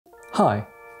Hi,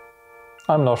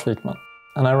 I'm Lars Wikman,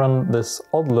 and I run this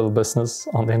odd little business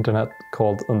on the internet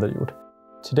called Untitled.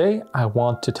 Today I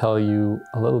want to tell you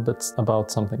a little bit about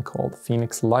something called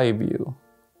Phoenix LiveView,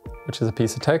 which is a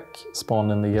piece of tech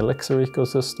spawned in the Elixir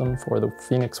ecosystem for the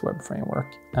Phoenix web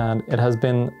framework. And it has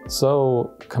been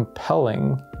so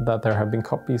compelling that there have been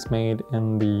copies made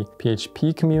in the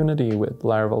PHP community with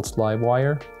Laravel's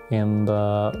Livewire, in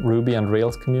the Ruby and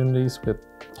Rails communities with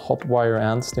Hotwire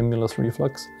and Stimulus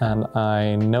Reflux. And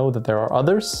I know that there are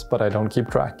others, but I don't keep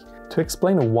track. To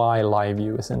explain why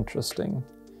LiveView is interesting,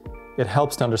 it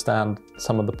helps to understand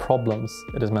some of the problems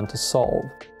it is meant to solve.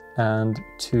 And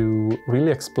to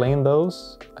really explain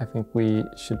those, I think we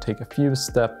should take a few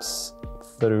steps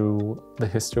through the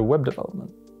history of web development.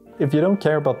 If you don't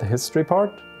care about the history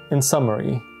part, in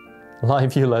summary,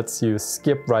 LiveView lets you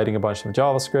skip writing a bunch of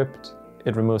JavaScript.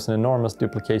 It removes an enormous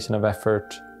duplication of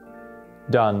effort.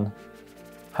 Done.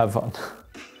 Have fun.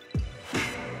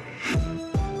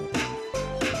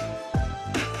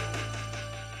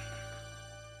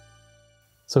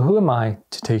 So who am I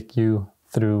to take you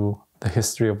through the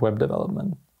history of web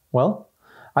development? Well,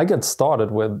 I got started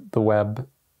with the web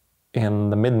in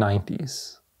the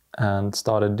mid-90s and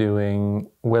started doing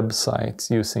websites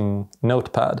using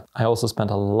Notepad. I also spent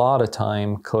a lot of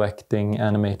time collecting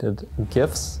animated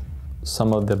GIFs,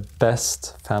 some of the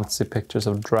best fantasy pictures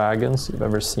of dragons you've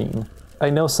ever seen.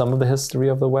 I know some of the history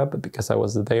of the web because I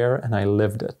was there and I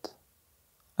lived it.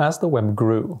 As the web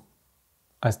grew,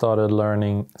 I started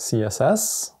learning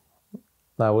CSS,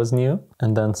 that was new,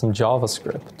 and then some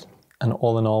JavaScript. And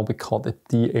all in all, we called it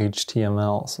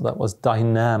DHTML, so that was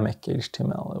dynamic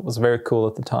HTML. It was very cool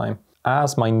at the time.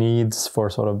 As my needs for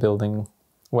sort of building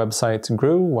websites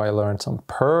grew, I learned some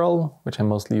Perl, which I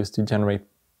mostly used to generate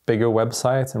bigger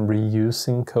websites and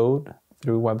reusing code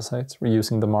through websites,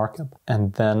 reusing the markup.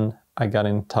 And then I got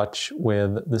in touch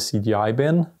with the CGI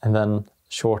bin, and then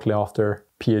shortly after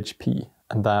PHP.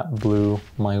 And that blew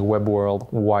my web world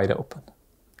wide open.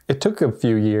 It took a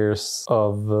few years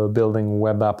of building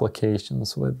web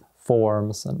applications with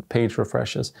forms and page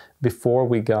refreshes before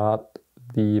we got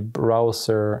the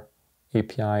browser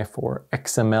API for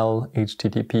XML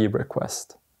HTTP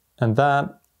request. And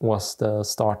that was the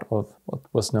start of what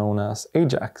was known as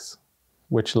Ajax,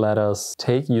 which let us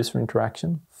take user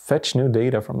interaction, fetch new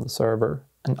data from the server,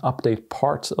 and update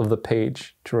parts of the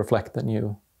page to reflect the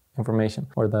new information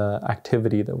or the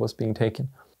activity that was being taken.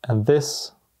 And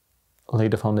this laid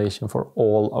the foundation for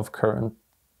all of current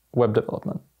web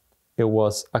development. It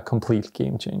was a complete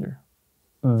game changer.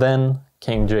 Then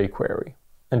came Jquery.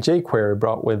 And Jquery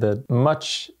brought with it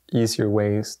much easier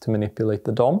ways to manipulate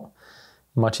the DOM,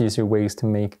 much easier ways to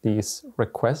make these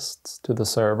requests to the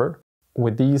server.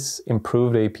 With these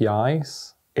improved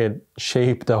APIs, it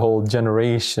shaped a whole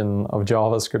generation of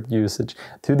JavaScript usage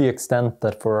to the extent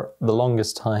that for the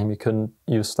longest time you couldn't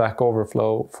use Stack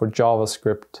Overflow for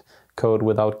JavaScript code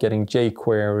without getting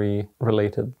jQuery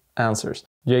related answers.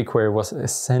 jQuery was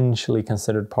essentially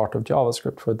considered part of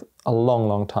JavaScript for a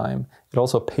long time. It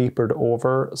also papered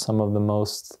over some of the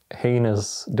most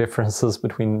heinous differences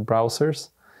between browsers,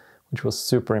 which was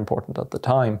super important at the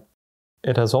time.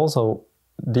 It has also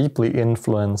deeply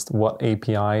influenced what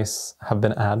APIs have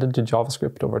been added to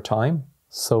JavaScript over time,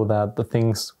 so that the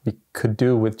things we could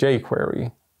do with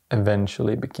jQuery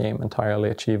eventually became entirely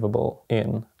achievable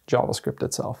in JavaScript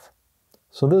itself.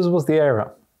 So this was the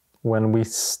era when we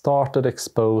started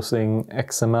exposing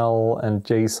XML and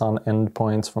JSON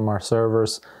endpoints from our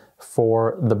servers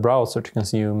for the browser to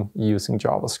consume using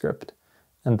JavaScript.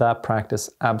 And that practice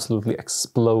absolutely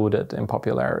exploded in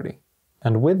popularity.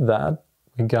 And with that,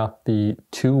 we got the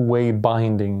two-way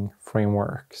binding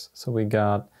frameworks. So we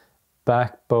got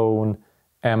Backbone,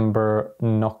 Ember,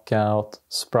 Knockout,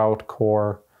 Sprout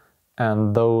Core,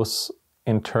 and those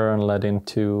in turn led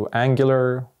into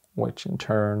Angular, which in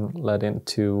turn led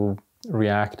into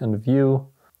React and Vue.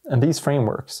 And these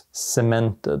frameworks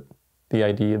cemented the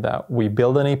idea that we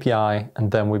build an API and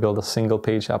then we build a single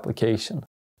page application.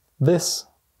 This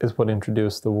is what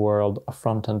introduced the world of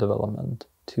front-end development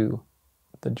to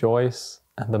the joys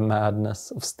and the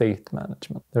madness of state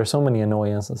management. There are so many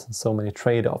annoyances and so many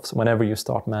trade-offs whenever you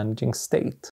start managing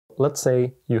state. Let's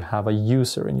say you have a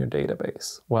user in your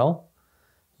database. Well,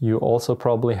 you also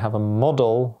probably have a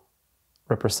model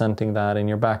representing that in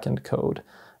your backend code.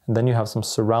 And then you have some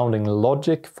surrounding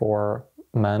logic for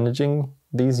managing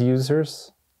these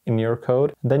users in your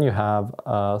code. And then you have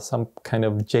some kind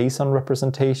of JSON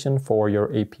representation for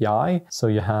your API. So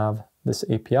you have this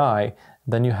API.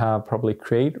 Then you have probably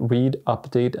create, read,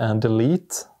 update, and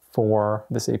delete for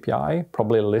this API,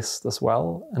 probably a list as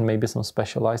well, and maybe some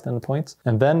specialized endpoints.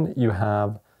 And then you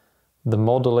have the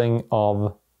modeling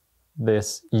of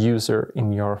this user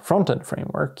in your frontend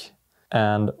framework.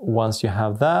 And once you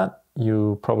have that,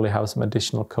 you probably have some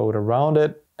additional code around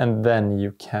it, and then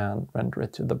you can render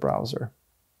it to the browser.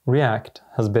 React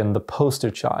has been the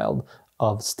poster child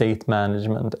of state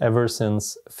management ever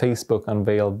since Facebook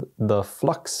unveiled the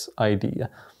Flux idea,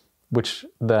 which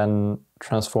then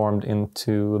transformed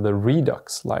into the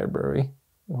Redux library,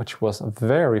 which was a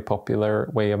very popular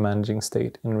way of managing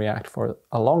state in React for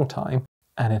a long time.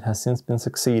 And it has since been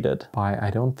succeeded by,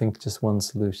 I don't think just one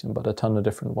solution, but a ton of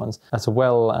different ones, as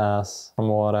well as, from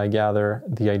what I gather,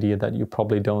 the idea that you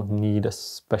probably don't need a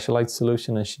specialized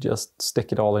solution and should just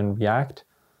stick it all in React.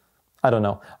 I don't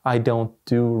know. I don't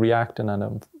do React and I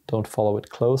don't follow it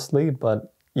closely,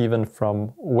 but even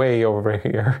from way over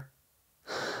here,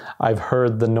 I've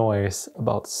heard the noise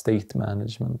about state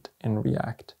management in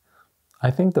React. I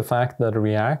think the fact that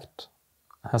React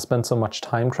has spent so much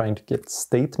time trying to get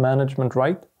state management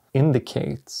right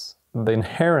indicates the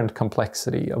inherent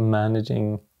complexity of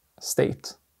managing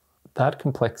state. That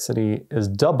complexity is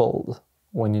doubled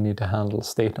when you need to handle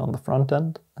state on the front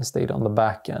end and state on the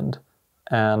back end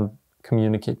and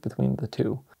communicate between the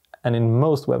two. And in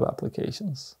most web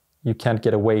applications, you can't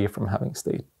get away from having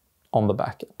state on the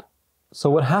back end. So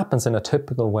what happens in a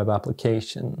typical web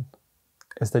application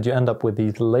is that you end up with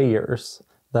these layers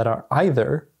that are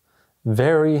either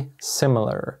very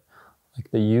similar,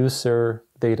 like the user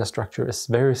data structure is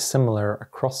very similar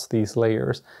across these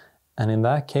layers, and in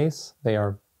that case they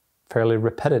are fairly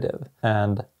repetitive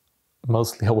and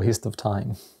mostly a waste of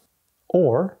time.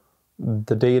 Or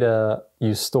the data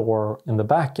you store in the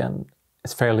backend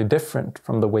is fairly different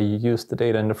from the way you use the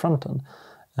data in the front end,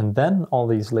 and then all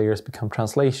these layers become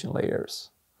translation layers,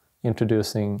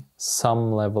 introducing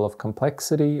some level of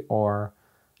complexity or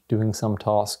doing some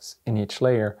tasks in each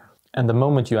layer. And the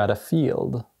moment you add a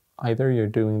field, either you're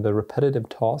doing the repetitive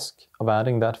task of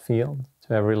adding that field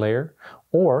to every layer,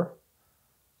 or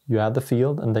you add the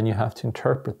field and then you have to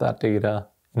interpret that data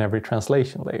in every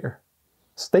translation layer.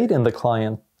 State in the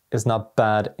client is not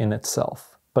bad in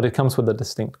itself, but it comes with a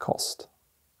distinct cost.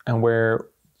 And where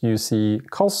you see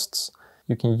costs,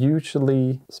 you can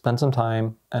usually spend some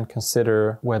time and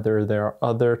consider whether there are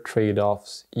other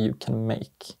trade-offs you can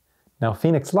make. Now,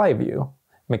 Phoenix LiveView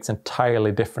makes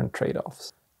entirely different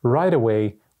trade-offs. Right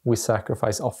away, we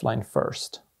sacrifice offline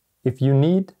first. If you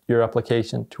need your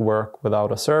application to work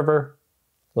without a server,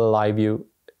 LiveView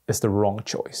is the wrong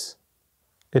choice.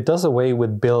 It does away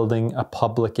with building a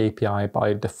public API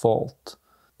by default.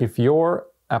 If your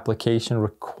application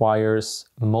requires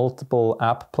multiple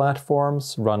app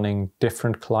platforms running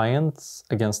different clients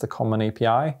against a common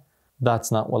API,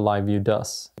 that's not what LiveView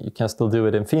does. You can still do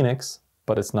it in Phoenix,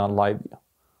 but it's not LiveView.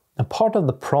 And part of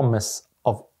the promise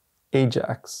of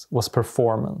Ajax was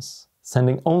performance,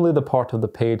 sending only the part of the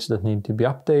page that needed to be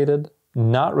updated,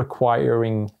 not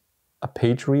requiring a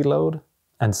page reload,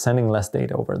 and sending less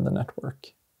data over the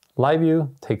network.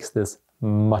 LiveView takes this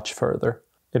much further.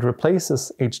 It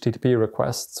replaces HTTP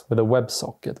requests with a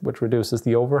WebSocket, which reduces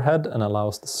the overhead and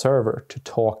allows the server to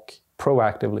talk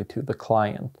proactively to the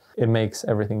client. It makes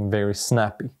everything very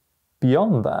snappy.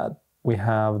 Beyond that, we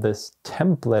have this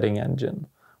templating engine,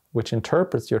 which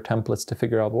interprets your templates to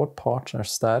figure out what parts are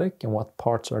static and what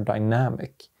parts are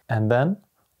dynamic. And then,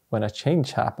 when a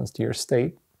change happens to your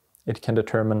state, it can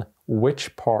determine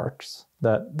which parts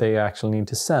that they actually need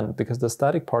to send, because the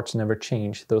static parts never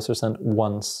change. Those are sent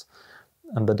once.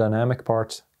 And the dynamic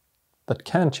parts that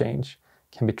can change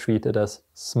can be treated as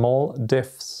small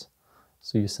diffs.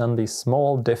 So you send these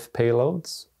small diff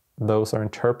payloads. Those are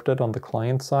interpreted on the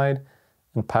client side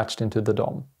and patched into the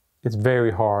DOM. It's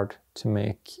very hard to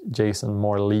make JSON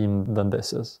more lean than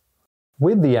this is.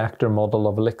 With the actor model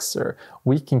of Elixir,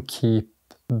 we can keep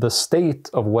the state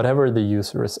of whatever the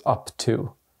user is up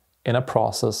to in a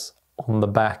process on the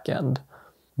back end.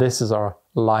 This is our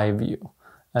live view,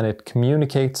 and it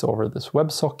communicates over this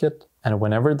WebSocket, and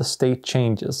whenever the state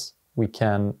changes, we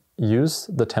can use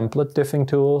the template diffing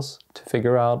tools to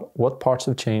figure out what parts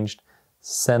have changed,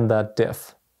 send that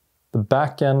diff. The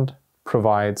backend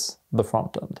provides the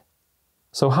front end.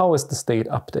 So how is the state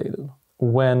updated?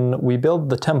 When we build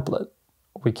the template,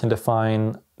 we can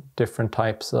define different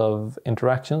types of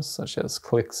interactions, such as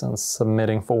clicks and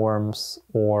submitting forms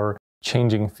or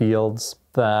changing fields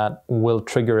that will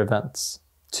trigger events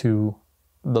to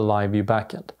the LiveView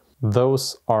backend.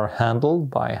 Those are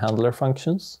handled by handler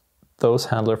functions. Those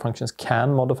handler functions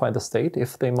can modify the state.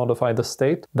 If they modify the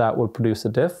state, that will produce a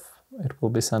diff. It will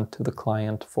be sent to the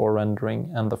client for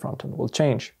rendering and the front end will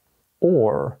change.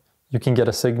 Or you can get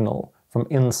a signal from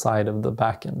inside of the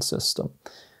backend system.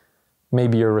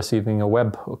 Maybe you're receiving a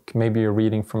webhook, maybe you're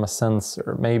reading from a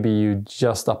sensor, maybe you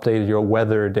just updated your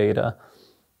weather data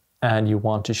and you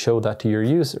want to show that to your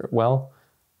user. Well,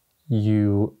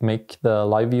 you make the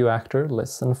LiveView actor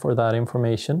listen for that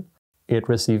information. It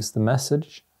receives the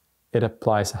message. It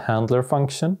applies a handler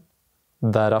function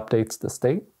that updates the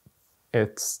state.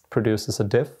 It produces a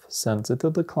diff, sends it to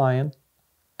the client,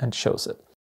 and shows it.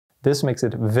 This makes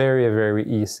it very, very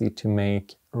easy to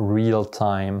make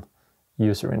real-time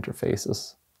user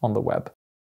interfaces on the web.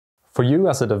 For you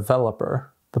as a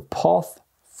developer, the path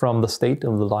from the state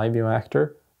of the LiveView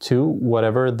actor to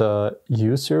whatever the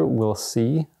user will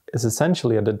see is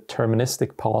essentially a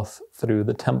deterministic path through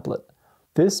the template.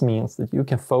 This means that you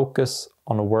can focus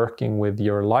on working with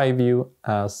your LiveView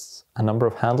as a number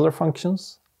of handler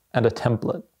functions and a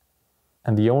template.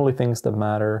 And the only things that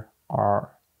matter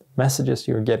are messages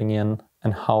you're getting in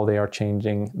and how they are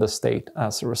changing the state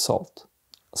as a result.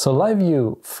 So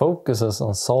LiveView focuses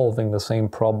on solving the same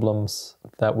problems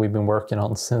that we've been working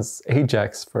on since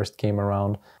Ajax first came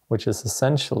around, which is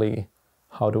essentially,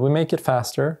 how do we make it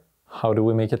faster? How do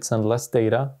we make it send less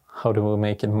data? How do we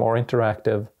make it more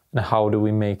interactive? And how do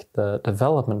we make the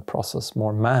development process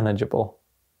more manageable?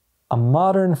 A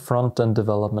modern front-end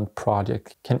development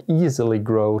project can easily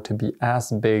grow to be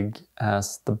as big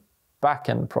as the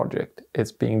back-end project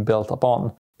it's being built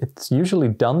upon. It's usually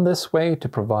done this way to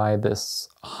provide this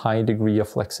high degree of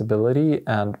flexibility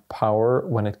and power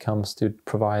when it comes to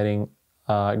providing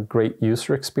a great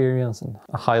user experience and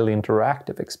a highly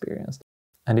interactive experience.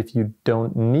 And if you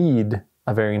don't need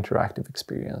a very interactive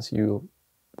experience, you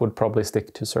would probably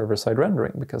stick to server-side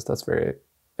rendering because that's very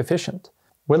efficient.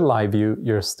 With LiveView,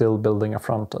 you're still building a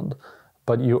front end,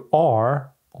 but you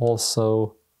are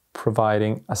also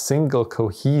providing a single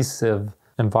cohesive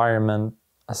environment,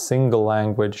 a single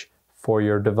language for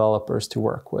your developers to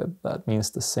work with. That means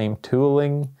the same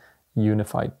tooling,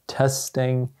 unified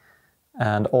testing,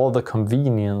 and all the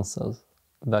conveniences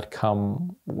that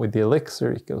come with the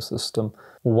Elixir ecosystem,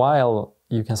 while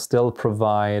you can still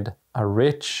provide a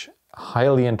rich,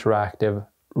 highly interactive,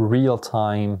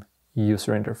 real-time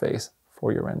user interface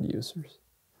for your end users.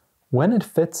 When it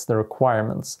fits the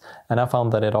requirements, and I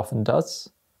found that it often does,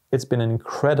 it's been an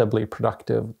incredibly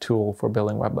productive tool for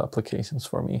building web applications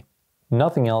for me.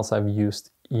 Nothing else I've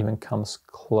used even comes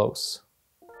close.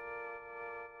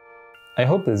 I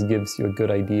hope this gives you a good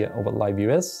idea of what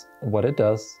LiveView is, what it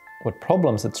does, what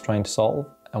problems it's trying to solve,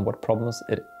 and what problems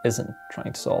it isn't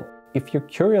trying to solve. If you're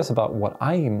curious about what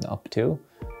I'm up to,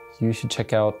 you should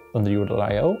check out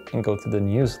Untitled.io and go to the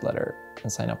newsletter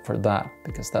and sign up for that,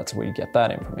 because that's where you get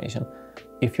that information.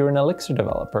 If you're an Elixir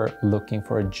developer looking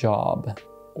for a job,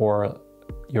 or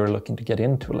you're looking to get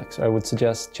into Elixir, I would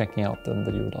suggest checking out the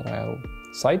Untitled.io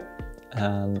site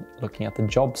and looking at the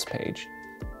jobs page,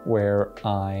 where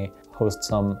I host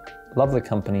some lovely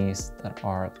companies that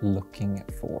are looking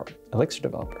for Elixir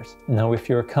developers. Now, if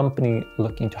you're a company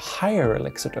looking to hire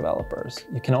Elixir developers,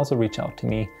 you can also reach out to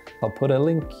me. I'll put a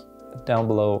link down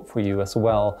below for you as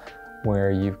well,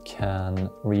 where you can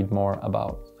read more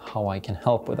about how I can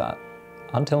help with that.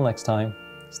 Until next time,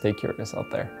 stay curious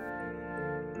out there.